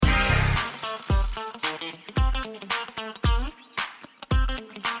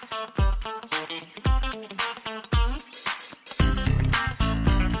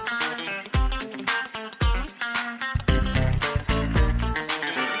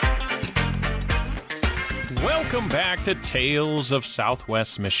Welcome back to Tales of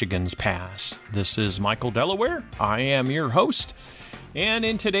Southwest Michigan's Past. This is Michael Delaware. I am your host. And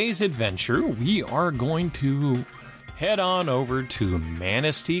in today's adventure, we are going to head on over to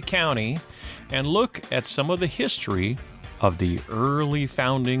Manistee County and look at some of the history of the early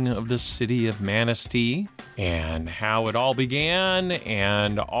founding of the city of Manistee and how it all began,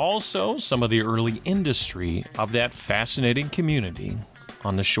 and also some of the early industry of that fascinating community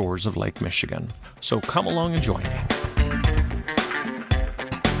on the shores of Lake Michigan. So come along and join me.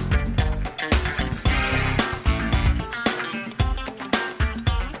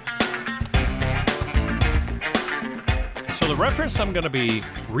 So the reference I'm going to be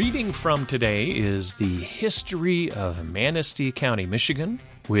reading from today is the history of Manistee County, Michigan,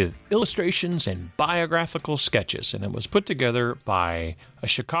 with illustrations and biographical sketches, and it was put together by a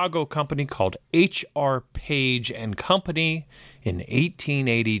Chicago company called H.R. Page and Company in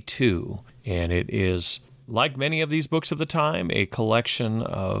 1882, and it is, like many of these books of the time, a collection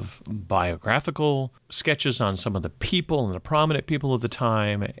of biographical sketches on some of the people and the prominent people of the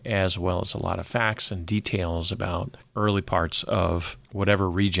time, as well as a lot of facts and details about early parts of whatever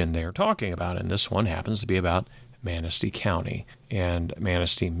region they're talking about, and this one happens to be about Manistee County and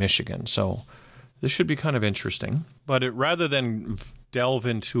Manistee, Michigan. So this should be kind of interesting. But rather than delve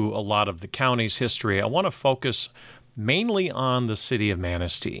into a lot of the county's history, I want to focus mainly on the city of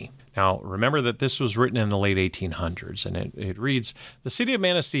Manistee. Now, remember that this was written in the late 1800s, and it reads, "The city of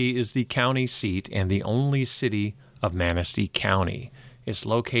Manistee is the county seat and the only city of Manistee County. It's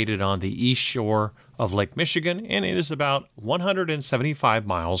located on the east shore of Lake Michigan, and it is about 175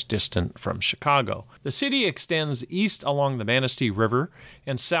 miles distant from Chicago. The city extends east along the Manistee River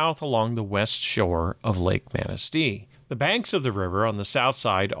and south along the west shore of Lake Manistee. The banks of the river on the south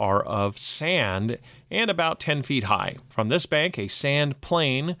side are of sand and about 10 feet high. From this bank, a sand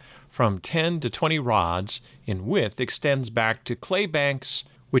plain from 10 to 20 rods in width extends back to clay banks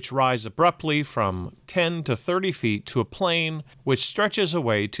which rise abruptly from 10 to 30 feet to a plain which stretches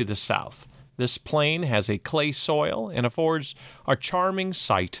away to the south. This plain has a clay soil and affords a charming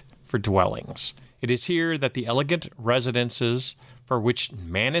site for dwellings. It is here that the elegant residences for which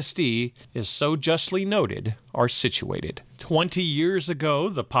Manistee is so justly noted are situated. 20 years ago,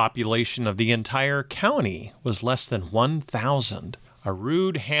 the population of the entire county was less than 1,000. A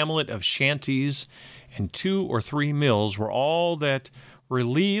rude hamlet of shanties and 2 or 3 mills were all that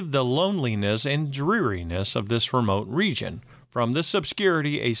relieved the loneliness and dreariness of this remote region. From this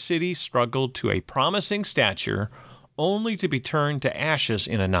obscurity, a city struggled to a promising stature, only to be turned to ashes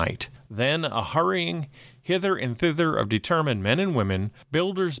in a night. Then a hurrying hither and thither of determined men and women,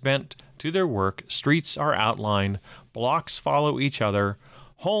 builders bent to their work, streets are outlined, blocks follow each other,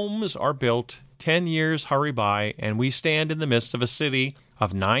 homes are built, 10 years hurry by, and we stand in the midst of a city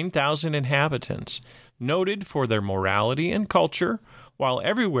of 9,000 inhabitants, noted for their morality and culture, while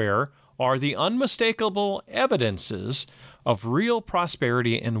everywhere are the unmistakable evidences of real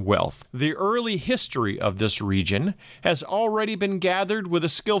prosperity and wealth. The early history of this region has already been gathered with a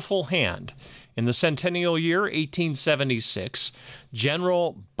skillful hand. In the centennial year 1876,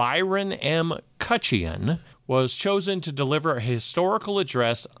 General Byron M. Cutcheon was chosen to deliver a historical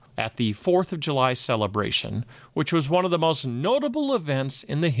address at the 4th of July celebration, which was one of the most notable events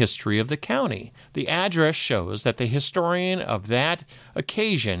in the history of the county. The address shows that the historian of that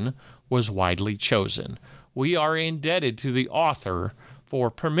occasion was widely chosen. We are indebted to the author for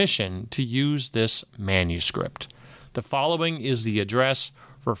permission to use this manuscript. The following is the address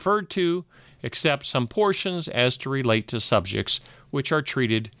referred to, except some portions as to relate to subjects which are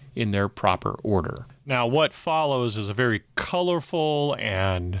treated in their proper order. Now, what follows is a very colorful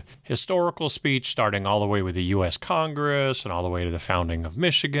and historical speech, starting all the way with the U.S. Congress and all the way to the founding of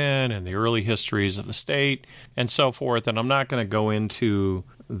Michigan and the early histories of the state and so forth. And I'm not going to go into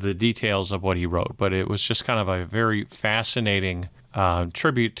the details of what he wrote, but it was just kind of a very fascinating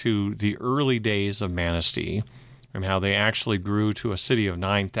tribute to the early days of Manistee and how they actually grew to a city of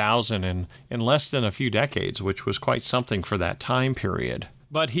 9,000 in less than a few decades, which was quite something for that time period.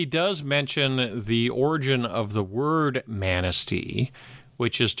 But he does mention the origin of the word Manistee,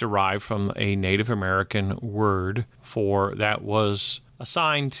 which is derived from a Native American word for that was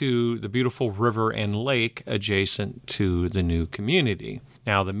assigned to the beautiful river and lake adjacent to the new community.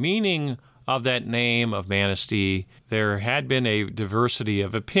 Now, the meaning of that name of Manistee, there had been a diversity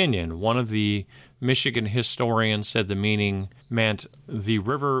of opinion. One of the Michigan historians said the meaning meant the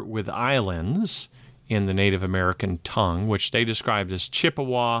river with islands in the Native American tongue, which they described as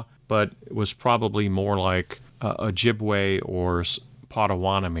Chippewa, but it was probably more like Ojibwe or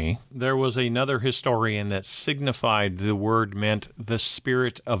Potawatomi. There was another historian that signified the word meant the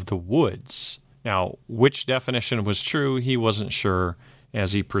spirit of the woods. Now, which definition was true, he wasn't sure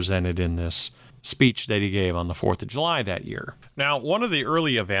as he presented in this speech that he gave on the 4th of July that year. Now, one of the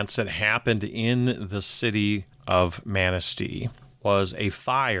early events that happened in the city of Manistee was a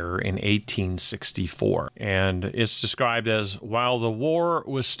fire in 1864. And it's described as, while the war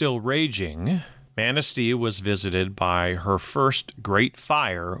was still raging, Manistee was visited by her first great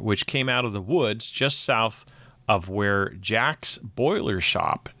fire, which came out of the woods just south of where Jack's boiler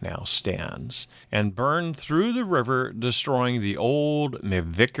shop now stands, and burned through the river, destroying the old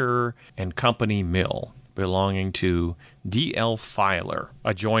McVicker and Company mill belonging to D.L. Filer,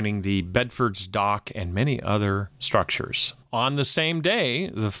 adjoining the Bedford's Dock and many other structures. On the same day,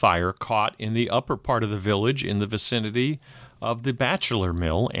 the fire caught in the upper part of the village in the vicinity of the Bachelor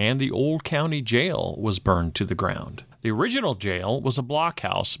Mill, and the old county jail was burned to the ground. The original jail was a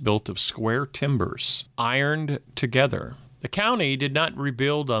blockhouse built of square timbers, ironed together. The county did not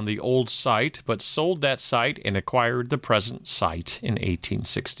rebuild on the old site, but sold that site and acquired the present site in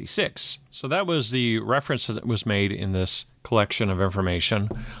 1866. So that was the reference that was made in this collection of information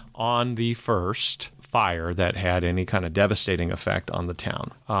on the first fire that had any kind of devastating effect on the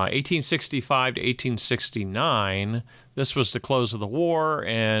town. 1865 to 1869, this was the close of the war,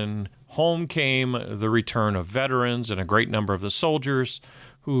 and home came the return of veterans and a great number of the soldiers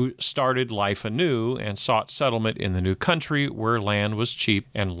who started life anew and sought settlement in the new country where land was cheap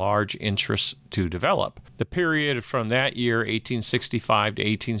and large interests to develop. The period from that year, 1865 to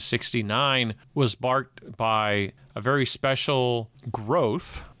 1869, was marked by a very special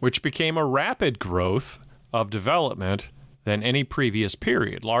growth, which became a rapid growth of development than any previous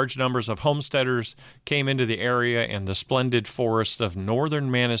period. Large numbers of homesteaders came into the area, and the splendid forests of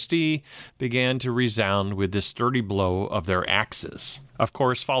northern Manistee began to resound with the sturdy blow of their axes. Of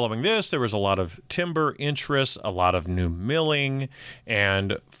course, following this, there was a lot of timber interests, a lot of new milling,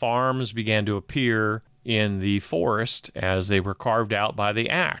 and farms began to appear in the forest as they were carved out by the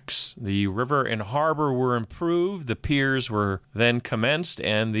axe. The river and harbor were improved, the piers were then commenced,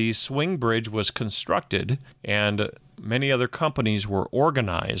 and the swing bridge was constructed, and many other companies were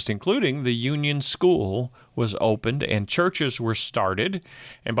organized, including the Union School was opened and churches were started.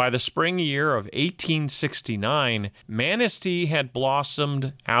 And by the spring year of 1869, Manistee had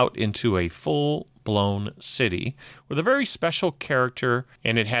blossomed out into a full-blown city with a very special character,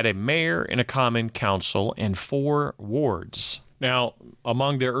 and it had a mayor and a common council and 4 wards. Now,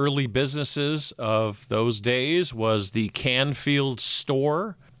 among the early businesses of those days was the Canfield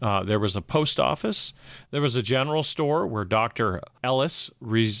store. There was a post office. There was a general store where Dr. Ellis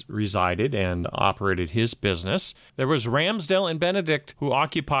resided and operated his business. There was Ramsdell and Benedict, who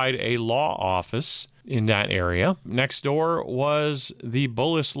occupied a law office in that area. Next door was the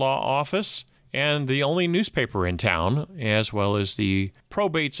Bullis Law Office and the only newspaper in town, as well as the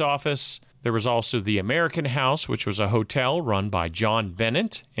probate's office. There was also the American House, which was a hotel run by John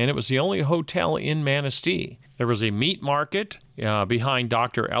Bennett, and it was the only hotel in Manistee. There was a meat market behind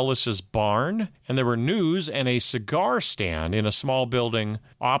Dr. Ellis's barn, and there were news and a cigar stand in a small building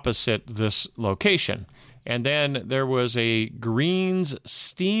opposite this location. And then there was a Greens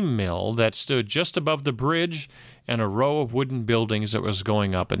steam mill that stood just above the bridge and a row of wooden buildings that was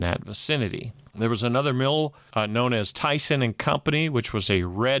going up in that vicinity. There was another mill known as Tyson and Company, which was a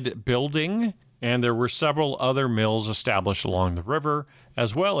red building, and there were several other mills established along the river,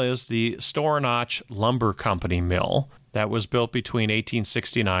 as well as the Stornotch Lumber Company mill that was built between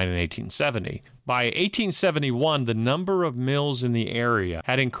 1869 and 1870. By 1871, the number of mills in the area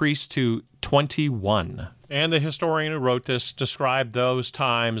had increased to 21. And the historian who wrote this described those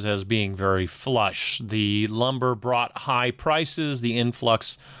times as being very flush. The lumber brought high prices, the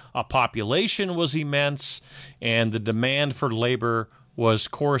influx of population was immense, and the demand for labor was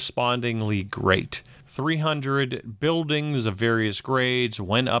correspondingly great. 300 buildings of various grades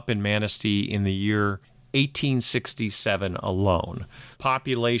went up in Manistee in the year 1867 alone.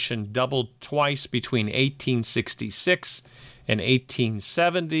 Population doubled twice between 1866 and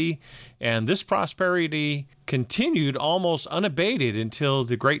 1870, and this prosperity continued almost unabated until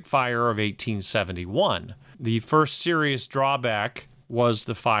the Great Fire of 1871. The first serious drawback was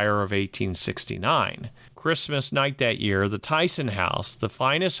the fire of 1869. Christmas night that year, the Tyson House, the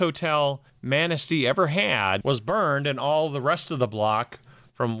finest hotel Manistee ever had, was burned, and all the rest of the block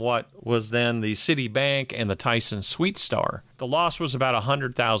from what was then the City Bank and the Tyson Sweet Star. The loss was about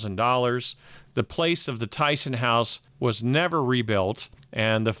 $100,000. The place of the Tyson House was never rebuilt,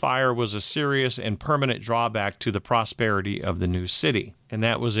 and the fire was a serious and permanent drawback to the prosperity of the new city. And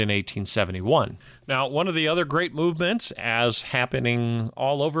that was in 1871. Now, one of the other great movements, as happening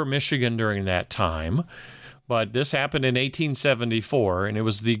all over Michigan during that time, but this happened in 1874, and it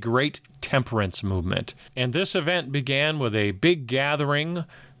was the Great temperance movement. And this event began with a big gathering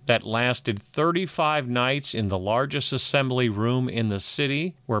that lasted 35 nights in the largest assembly room in the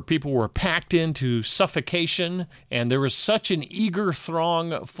city, where people were packed into suffocation, and there was such an eager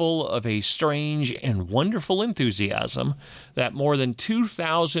throng full of a strange and wonderful enthusiasm that more than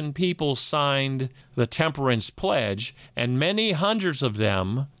 2,000 people signed the Temperance Pledge, and many hundreds of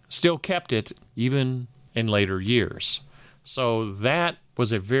them still kept it even in later years. So that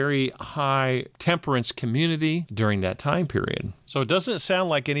was a very high temperance community during that time period. So it doesn't sound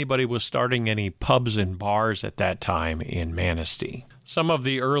like anybody was starting any pubs and bars at that time in Manistee. Some of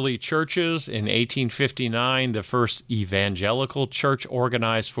the early churches: in 1859, the first evangelical church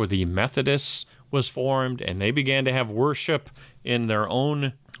organized for the Methodists was formed, and they began to have worship in their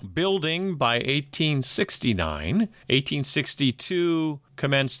own building by 1862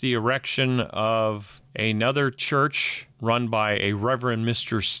 commenced the erection of another church run by a Reverend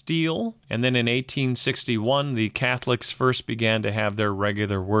Mr. Steele. And then in 1861, the Catholics first began to have their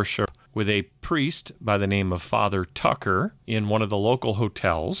regular worship with a priest by the name of Father Tucker in one of the local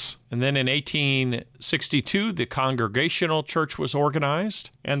hotels. And then in 1862, the Congregational Church was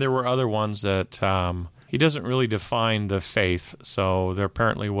organized, and there were other ones that he doesn't really define the faith, so there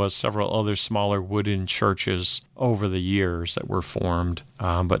apparently was several other smaller wooden churches over the years that were formed,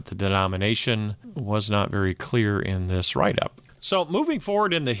 but the denomination was not very clear in this write-up. So moving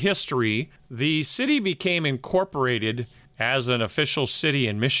forward in the history, the city became incorporated as an official city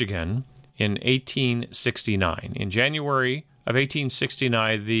in Michigan in 1869. In January of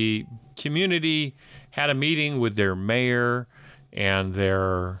 1869, the community had a meeting with their mayor and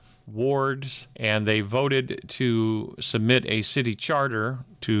their wards, and they voted to submit a city charter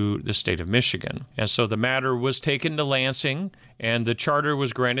to the state of Michigan. And so the matter was taken to Lansing, and the charter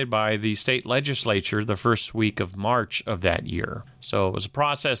was granted by the state legislature the first week of March of that year. So it was a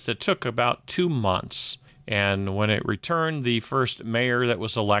process that took about 2 months. And when it returned, the first mayor that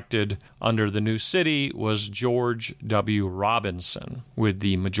was elected under the new city was George W. Robinson with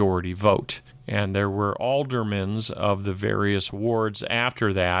the majority vote. And there were aldermen of the various wards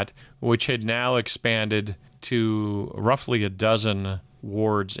after that, which had now expanded to roughly a dozen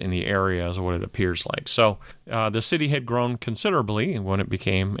wards in the area, is what it appears like. So the city had grown considerably when it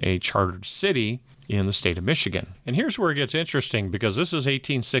became a chartered city in the state of Michigan. And here's where it gets interesting, because this is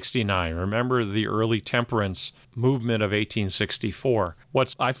 1869. Remember the early temperance movement of 1864.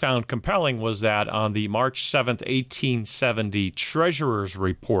 What I found compelling was that on the March 7th, 1870 Treasurer's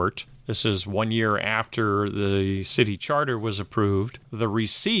Report, this is 1 year after the city charter was approved, the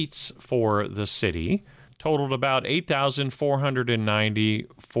receipts for the city totaled about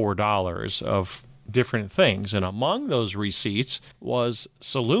 $8,494 of different things. And among those receipts was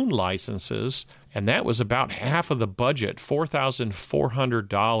saloon licenses, and that was about half of the budget.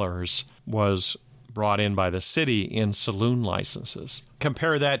 $4,400 was brought in by the city in saloon licenses.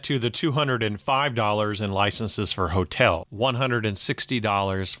 Compare that to the $205 in licenses for hotel,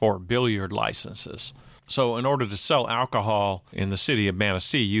 $160 for billiard licenses. So in order to sell alcohol in the city of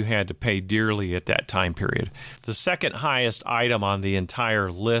Manistee, you had to pay dearly at that time period. The second highest item on the entire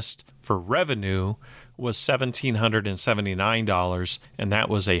list for revenue was $1,779, and that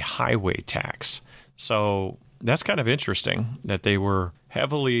was a highway tax. So that's kind of interesting that they were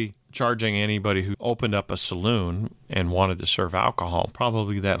heavily charging anybody who opened up a saloon and wanted to serve alcohol.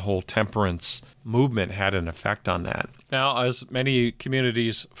 Probably that whole temperance movement had an effect on that. Now, as many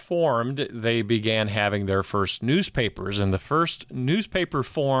communities formed, they began having their first newspapers, and the first newspaper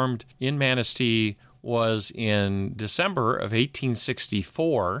formed in Manistee was in December of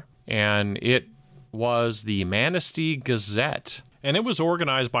 1864, and it was the Manistee Gazette. And it was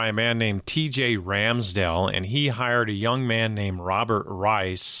organized by a man named T.J. Ramsdell, and he hired a young man named Robert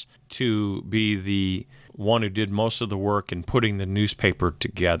Rice to be the one who did most of the work in putting the newspaper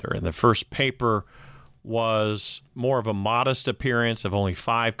together. And the first paper was more of a modest appearance of only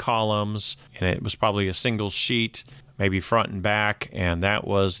 5 columns, and it was probably a single sheet, maybe front and back, and that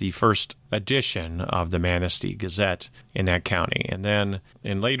was the first edition of the Manistee Gazette in that county. And then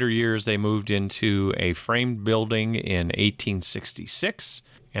in later years, they moved into a framed building in 1866,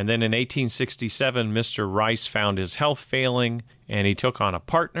 and then in 1867, Mr. Rice found his health failing, and he took on a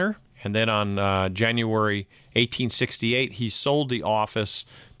partner. And then on January 1868, he sold the office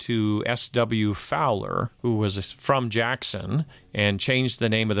to S.W. Fowler, who was from Jackson, and changed the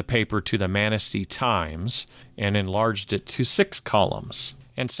name of the paper to the Manistee Times and enlarged it to 6 columns.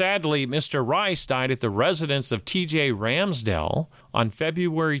 And sadly, Mr. Rice died at the residence of T.J. Ramsdell on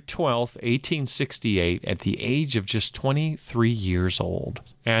February 12, 1868, at the age of just 23 years old.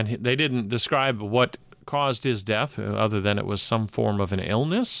 And they didn't describe what caused his death, other than it was some form of an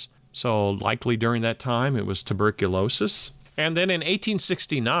illness. So likely during that time it was tuberculosis. And then in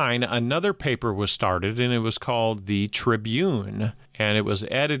 1869, another paper was started, and it was called the Tribune. And it was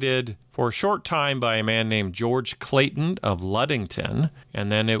edited for a short time by a man named George Clayton of Ludington.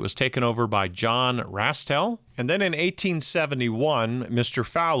 And then it was taken over by John Rastell. And then in 1871, Mr.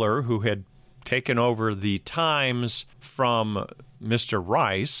 Fowler, who had taken over the Times from Mr.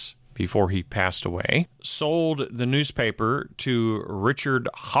 Rice before he passed away, sold the newspaper to Richard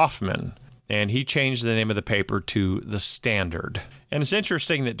Hoffman. And he changed the name of the paper to The Standard. And it's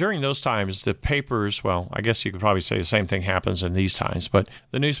interesting that during those times, the papers, well, I guess you could probably say the same thing happens in these times, but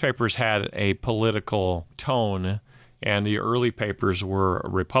the newspapers had a political tone, and the early papers were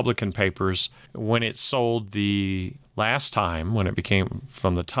Republican papers. When it sold the last time, when it became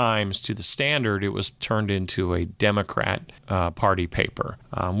from the Times to the Standard, it was turned into a Democrat Party paper,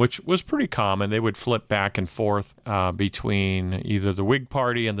 which was pretty common. They would flip back and forth between either the Whig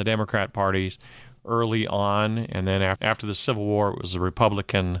Party and the Democrat parties early on, and then after the Civil War, it was the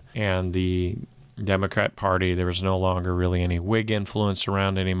Republican and the Democrat Party. There was no longer really any Whig influence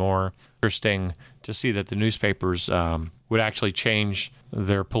around anymore. Interesting to see that the newspapers would actually change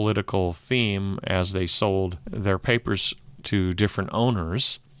their political theme as they sold their papers to different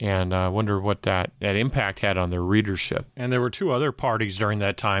owners. And I wonder what that impact had on their readership. And there were two other parties during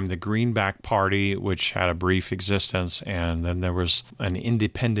that time, the Greenback Party, which had a brief existence, and then there was an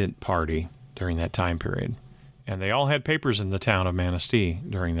independent party during that time period. And they all had papers in the town of Manistee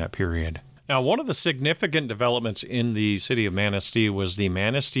during that period. Now, one of the significant developments in the city of Manistee was the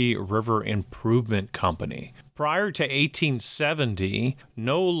Manistee River Improvement Company. Prior to 1870,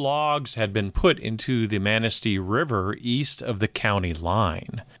 no logs had been put into the Manistee River east of the county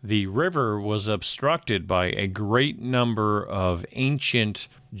line. The river was obstructed by a great number of ancient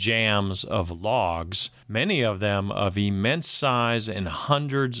jams of logs, many of them of immense size and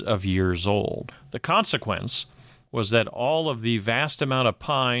hundreds of years old. The consequence was that all of the vast amount of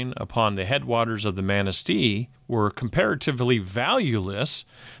pine upon the headwaters of the Manistee were comparatively valueless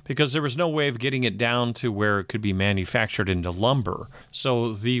because there was no way of getting it down to where it could be manufactured into lumber.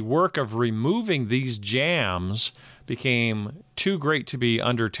 So the work of removing these jams became too great to be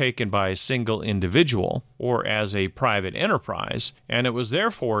undertaken by a single individual or as a private enterprise, and it was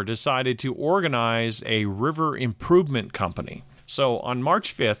therefore decided to organize a river improvement company. So on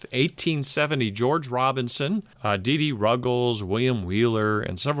March 5th, 1870, George Robinson, D.D. Ruggles, William Wheeler,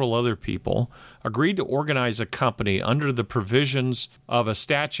 and several other people agreed to organize a company under the provisions of a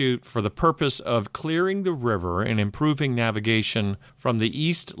statute for the purpose of clearing the river and improving navigation from the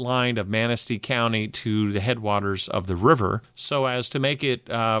east line of Manistee County to the headwaters of the river so as to make it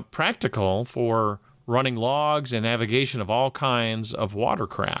practical for running logs and navigation of all kinds of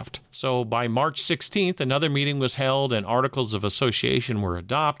watercraft. So by March 16th, another meeting was held and articles of association were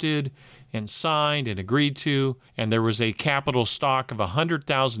adopted and signed and agreed to, and there was a capital stock of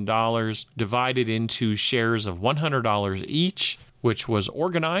 $100,000 divided into shares of $100 each, which was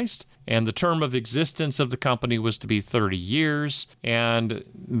organized, and the term of existence of the company was to be 30 years, and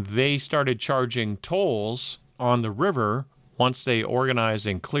they started charging tolls on the river once they organized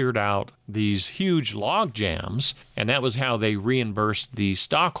and cleared out these huge log jams, and that was how they reimbursed the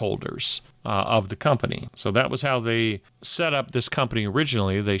stockholders of the company. So that was how they set up this company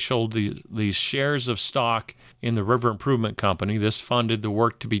originally. They sold these shares of stock in the River Improvement Company. This funded the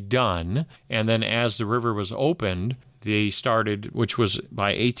work to be done, and then as the river was opened, they started, which was by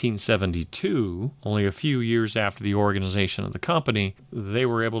 1872, only a few years after the organization of the company, they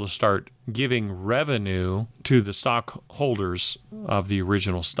were able to start giving revenue to the stockholders of the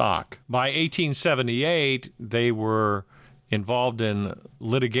original stock. By 1878, they were involved in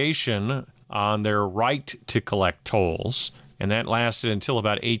litigation on their right to collect tolls, and that lasted until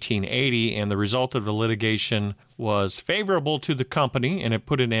about 1880, and the result of the litigation was favorable to the company, and it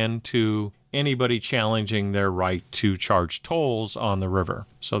put an end to anybody challenging their right to charge tolls on the river.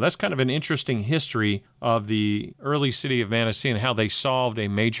 So that's kind of an interesting history of the early city of Manistee and how they solved a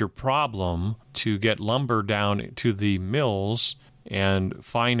major problem to get lumber down to the mills and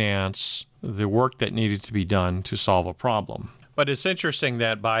finance the work that needed to be done to solve a problem. But it's interesting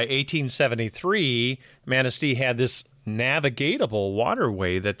that by 1873, Manistee had this navigatable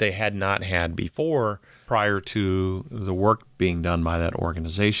waterway that they had not had before prior to the work being done by that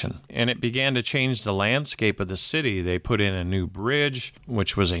organization. And it began to change the landscape of the city. They put in a new bridge,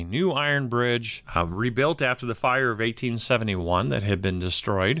 which was a new iron bridge, rebuilt after the fire of 1871 that had been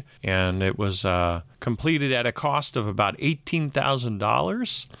destroyed. And it was completed at a cost of about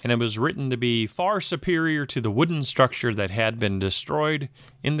 $18,000. And it was written to be far superior to the wooden structure that had been destroyed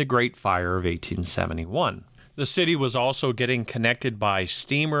in the Great Fire of 1871. The city was also getting connected by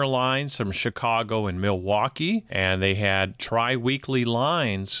steamer lines from Chicago and Milwaukee, and they had tri-weekly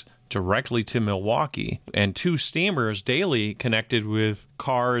lines directly to Milwaukee, and 2 steamers daily connected with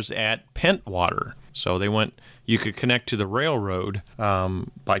cars at Pentwater. So you could connect to the railroad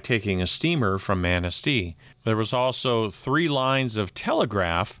by taking a steamer from Manistee. There was also 3 lines of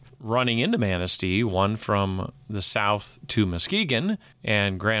telegraph running into Manistee, one from the south to Muskegon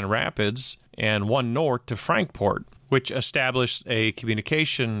and Grand Rapids, and one north to Frankport, which established a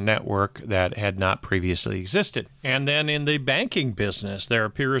communication network that had not previously existed. And then in the banking business, there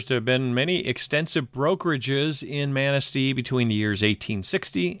appears to have been many extensive brokerages in Manistee between the years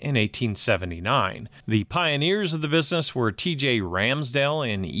 1860 and 1879. The pioneers of the business were T.J. Ramsdell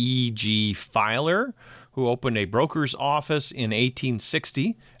and E.G. Filer, who opened a broker's office in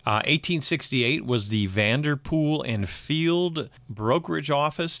 1860. 1868 was the Vanderpool and Field brokerage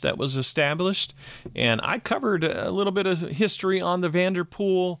office that was established. And I covered a little bit of history on the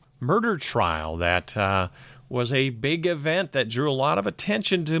Vanderpool murder trial that was a big event that drew a lot of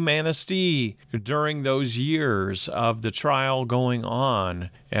attention to Manistee during those years of the trial going on.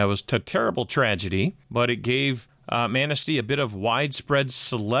 It was a terrible tragedy, but it gave Manistee a bit of widespread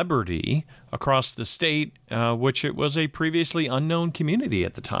celebrity across the state, which it was a previously unknown community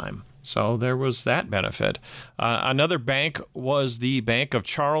at the time. So there was that benefit. Another bank was the Bank of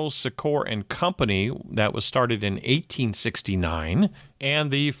Charles Secor and Company that was started in 1869. And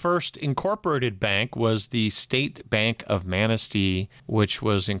the first incorporated bank was the State Bank of Manistee, which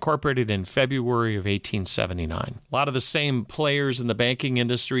was incorporated in February of 1879. A lot of the same players in the banking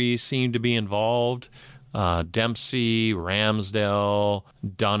industry seemed to be involved. Dempsey, Ramsdell,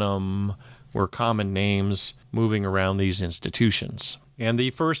 Dunham were common names moving around these institutions. And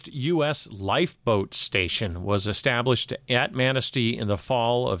the first U.S. lifeboat station was established at Manistee in the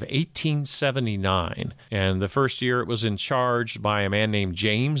fall of 1879. And the first year it was in charge by a man named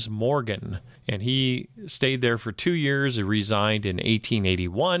James Morgan. And he stayed there for 2 years. He resigned in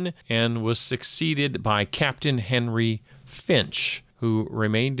 1881 and was succeeded by Captain Henry Finch, who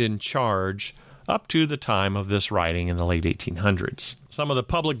remained in charge up to the time of this writing in the late 1800s. Some of the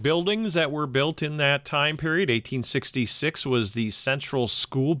public buildings that were built in that time period, 1866 was the Central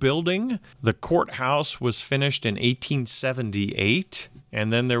School Building. The courthouse was finished in 1878.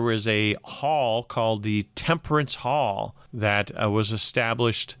 And then there was a hall called the Temperance Hall that was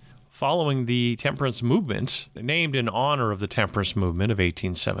established following the temperance movement, named in honor of the temperance movement of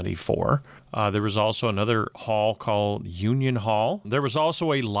 1874. There was also another hall called Union Hall. There was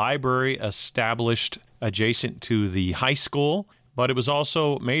also a library established adjacent to the high school, but it was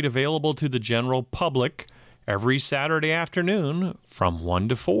also made available to the general public every Saturday afternoon from 1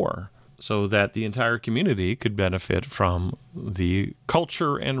 to 4, so that the entire community could benefit from the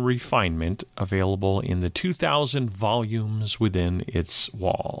culture and refinement available in the 2,000 volumes within its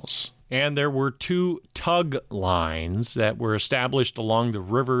walls. And there were 2 tug lines that were established along the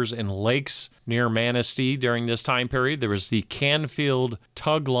rivers and lakes near Manistee during this time period. There was the Canfield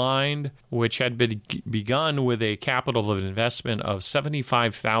Tug Line, which had been begun with a capital of investment of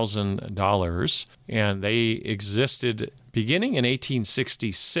 $75,000, and they existed beginning in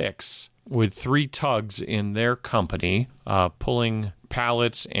 1866 with 3 tugs in their company pulling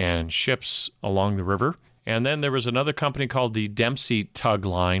pallets and ships along the river. And then there was another company called the Dempsey Tug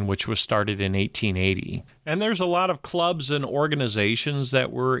Line, which was started in 1880. And there's a lot of clubs and organizations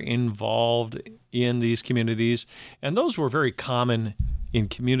that were involved in these communities, and those were very common in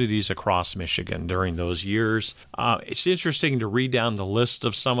communities across Michigan during those years. It's interesting to read down the list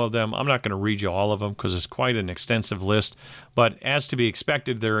of some of them. I'm not going to read you all of them because it's quite an extensive list, but as to be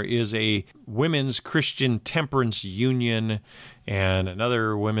expected, there is a Women's Christian Temperance Union and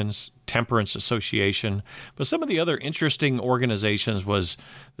another Women's Temperance Association. But some of the other interesting organizations was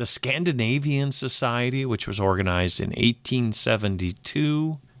the Scandinavian Society, which was organized in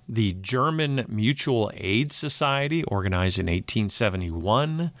 1872, the German Mutual Aid Society, organized in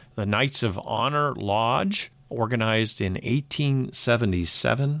 1871, the Knights of Honor Lodge, organized in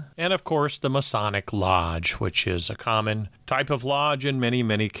 1877, and of course the Masonic Lodge, which is a common type of lodge in many,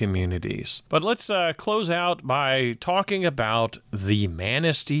 many communities. But let's close out by talking about the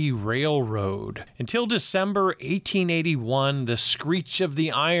Manistee Railroad. Until December 1881, the screech of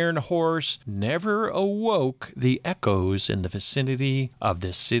the iron horse never awoke the echoes in the vicinity of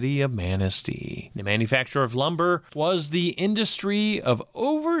the city of Manistee. The manufacture of lumber was the industry of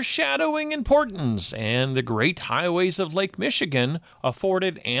overshadowing importance, and the great highways of Lake Michigan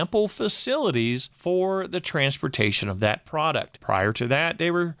afforded ample facilities for the transportation of that product. product. Prior to that, they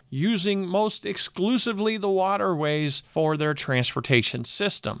were using most exclusively the waterways for their transportation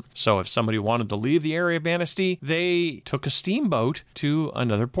system. So if somebody wanted to leave the area of Manistee, they took a steamboat to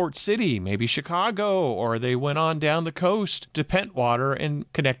another port city, maybe Chicago, or they went on down the coast to Pentwater and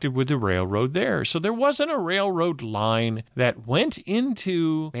connected with the railroad there. So there wasn't a railroad line that went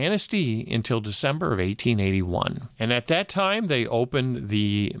into Manistee until December of 1881. And at that time, they opened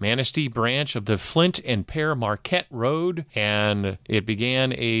the Manistee branch of the Flint and Pear Marquette Road, and it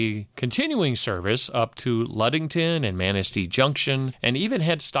began a continuing service up to Ludington and Manistee Junction, and even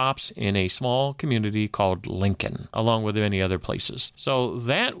had stops in a small community called Lincoln, along with many other places. So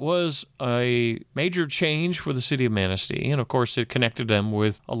that was a major change for the city of Manistee, and of course it connected them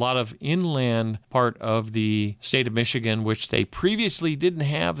with a lot of inland part of the state of Michigan, which they previously didn't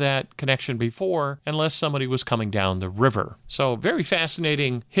have that connection before unless somebody was coming down the river. So very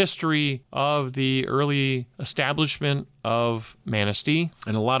fascinating history of the early establishment of Manistee,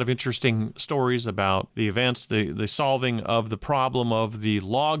 and a lot of interesting stories about the events. The solving of the problem of the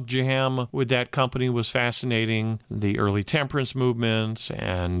log jam with that company was fascinating. The early temperance movements,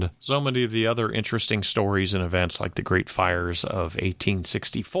 and so many of the other interesting stories and events like the Great Fires of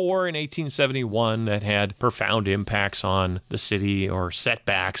 1864 and 1871 that had profound impacts on the city, or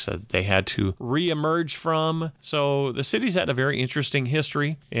setbacks that they had to re-emerge from. So the city's had a very interesting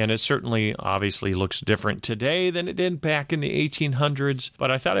history, and it certainly obviously looks different today than it did back in the 1800s,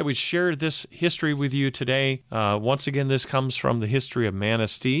 but I thought I would share this history with you today. Once again, this comes from the History of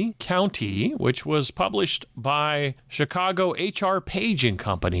Manistee County, which was published by Chicago H.R. Page and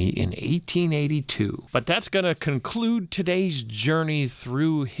Company in 1882. But that's going to conclude today's journey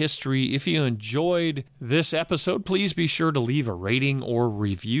through history. If you enjoyed this episode, please be sure to leave a rating or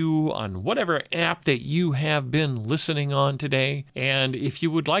review on whatever app that you have been listening on today. And if you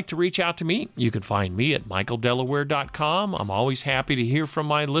would like to reach out to me, you can find me at michaeldelaware.com. I'm always happy to hear from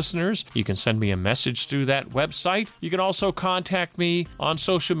my listeners. You can send me a message through that website. You can also contact me on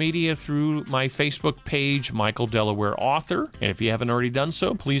social media through my Facebook page, Michael Delaware Author. And if you haven't already done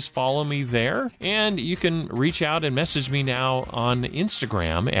so, please follow me there. And you can reach out and message me now on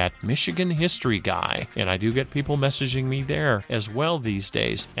Instagram at Michigan History Guy. And I do get people messaging me there as well these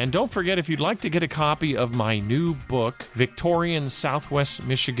days. And don't forget, if you'd like to get a copy of my new book, Victorian Southwest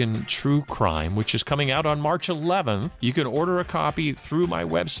Michigan True Crime, which is coming out on March 11th, you can order a copy through my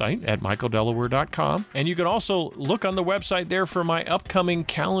website at michaeldelaware.com. And you can also look on the website there for my upcoming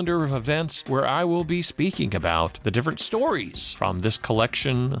calendar of events where I will be speaking about the different stories from this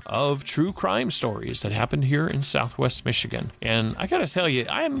collection of true crime stories that happened here in Southwest Michigan. And I gotta tell you,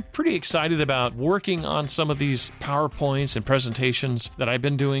 I am pretty excited about working on some of these PowerPoints and presentations that I've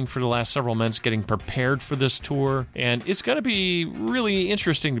been doing for the last several months, getting prepared for this tour. And it's going to be really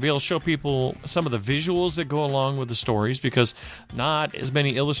interesting to be able to show people some of the visuals that go along with the stories, because not as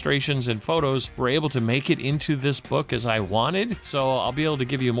many illustrations and photos were able to make it into this book as I wanted. So I'll be able to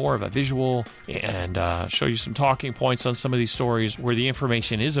give you more of a visual and show you some talking points on some of these stories where the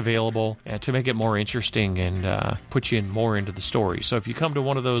information is available, to make it more interesting and put you in more into the story. So if you come to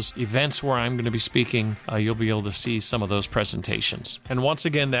one of those events where I'm going to be speaking, you'll be able to see some of those presentations. And once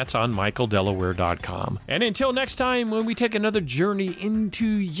again, that's on michaeldelaware.com. And until next time, when we take another journey into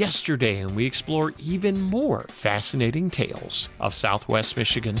yesterday and we explore even more fascinating tales of Southwest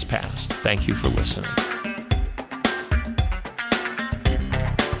Michigan's past. Thank you for listening.